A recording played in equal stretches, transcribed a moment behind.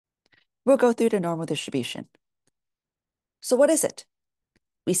we'll go through the normal distribution. So what is it?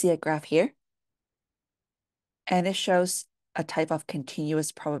 We see a graph here, and it shows a type of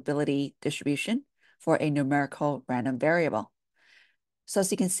continuous probability distribution for a numerical random variable. So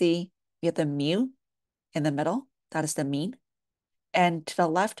as you can see, we have the mu in the middle, that is the mean. And to the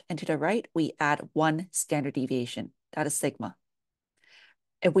left and to the right, we add one standard deviation, that is sigma.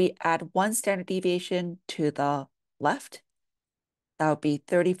 If we add one standard deviation to the left, that would be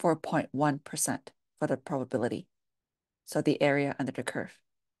 34.1% for the probability. So the area under the curve.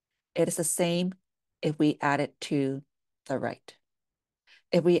 It is the same if we add it to the right.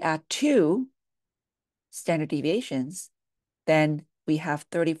 If we add two standard deviations, then we have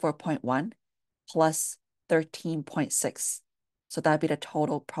 34.1 plus 13.6. So that'd be the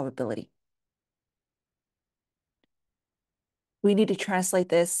total probability. We need to translate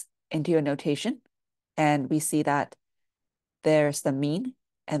this into a notation, and we see that there's the mean,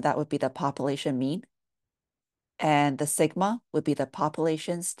 and that would be the population mean, and the sigma would be the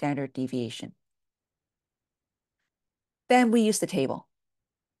population standard deviation. Then we use the table.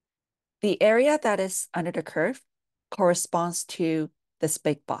 The area that is under the curve corresponds to this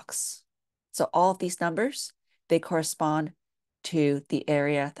big box. So all of these numbers, they correspond to the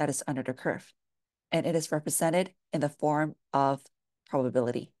area that is under the curve, and it is represented in the form of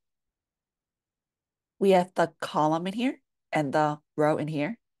probability. We have the column in here and the row in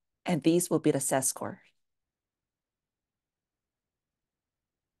here, and these will be the z-score.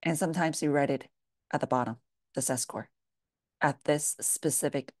 And sometimes you write it at the bottom, the z-score, at this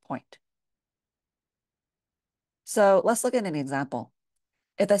specific point. So let's look at an example.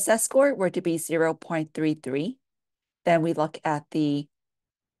 If the z-score were to be 0.33, then we look at the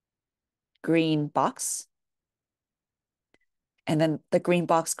green box, and then the green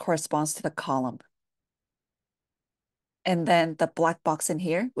box corresponds to the column. And then the black box in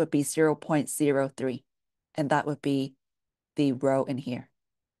here would be 0.03, and that would be the row in here.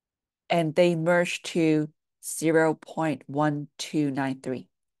 And they merge to 0.1293,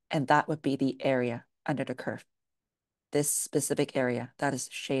 and that would be the area under the curve, this specific area that is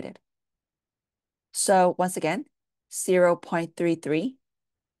shaded. So once again, 0.33,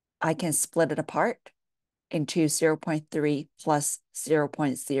 I can split it apart into 0.3 plus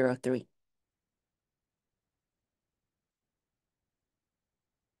 0.03.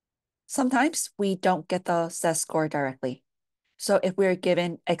 Sometimes we don't get the z-score directly. So if we're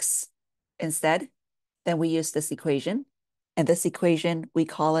given x instead, then we use this equation. And this equation, we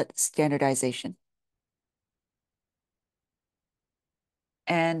call it standardization.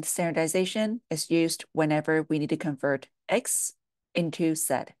 And standardization is used whenever we need to convert x into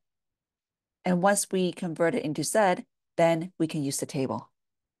z. And once we convert it into z, then we can use the table.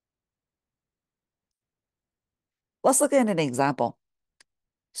 Let's look at an example.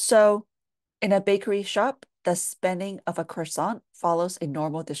 So in a bakery shop, the spending of a croissant follows a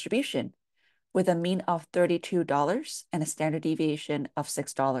normal distribution with a mean of $32 and a standard deviation of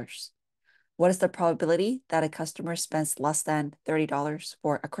 $6. What is the probability that a customer spends less than $30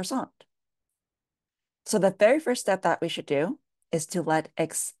 for a croissant? So the very first step that we should do is to let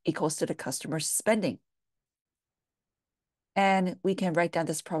x equals to the customer's spending. And we can write down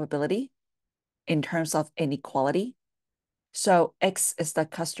this probability in terms of inequality. So x is the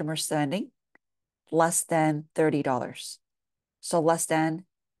customer spending less than $30. So less than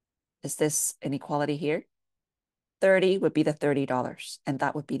is this inequality here. 30 would be the $30, and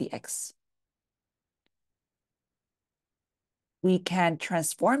that would be the x. We can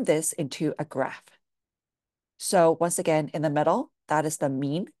transform this into a graph. So once again, in the middle, that is the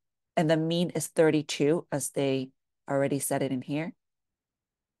mean, and the mean is 32, as they already said it in here.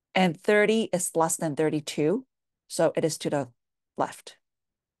 And 30 is less than 32, so it is to the left.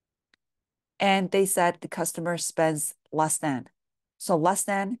 And they said the customer spends less than. So less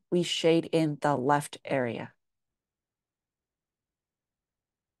than, we shade in the left area.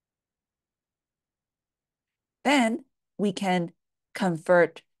 Then we can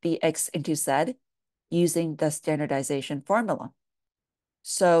convert the x into z using the standardization formula.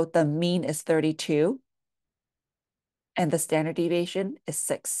 So the mean is 32, and the standard deviation is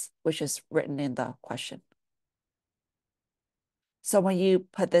 6, which is written in the question. So when you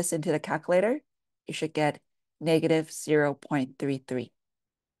put this into the calculator, you should get negative 0.33.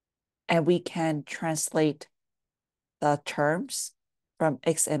 And we can translate the terms from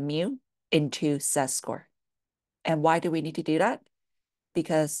x and mu into z-score. And why do we need to do that?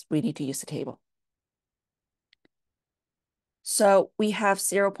 Because we need to use the table. So we have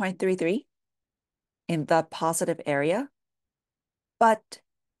 0.33 in the positive area, but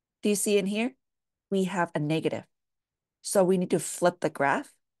do you see in here? We have a negative. So we need to flip the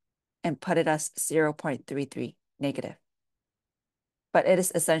graph, and put it as 0.33 negative. But it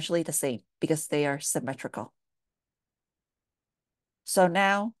is essentially the same because they are symmetrical. So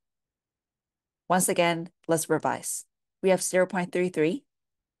now, once again, let's revise. We have 0.33,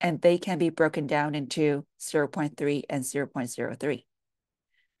 and they can be broken down into 0.3 and 0.03.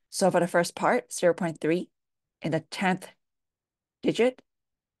 So for the first part, 0.3, in the 10th digit,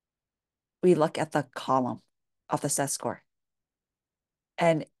 we look at the column of the set score.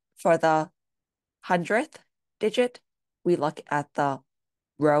 And for the 100th digit, we look at the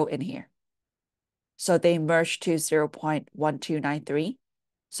row in here. So they merge to 0.1293.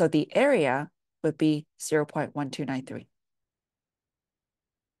 So the area would be 0.1293.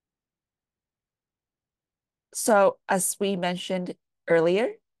 So as we mentioned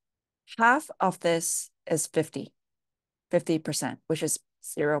earlier, half of this is 50%, which is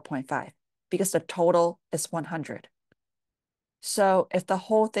 0.5, because the total is 100. So if the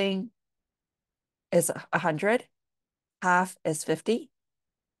whole thing is 100, half is 50,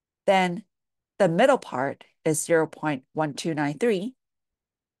 then the middle part is 0.1293.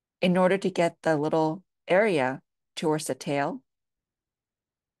 In order to get the little area towards the tail,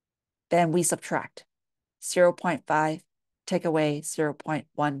 then we subtract 0.5, take away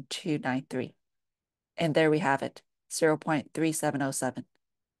 0.1293. And there we have it, 0.3707.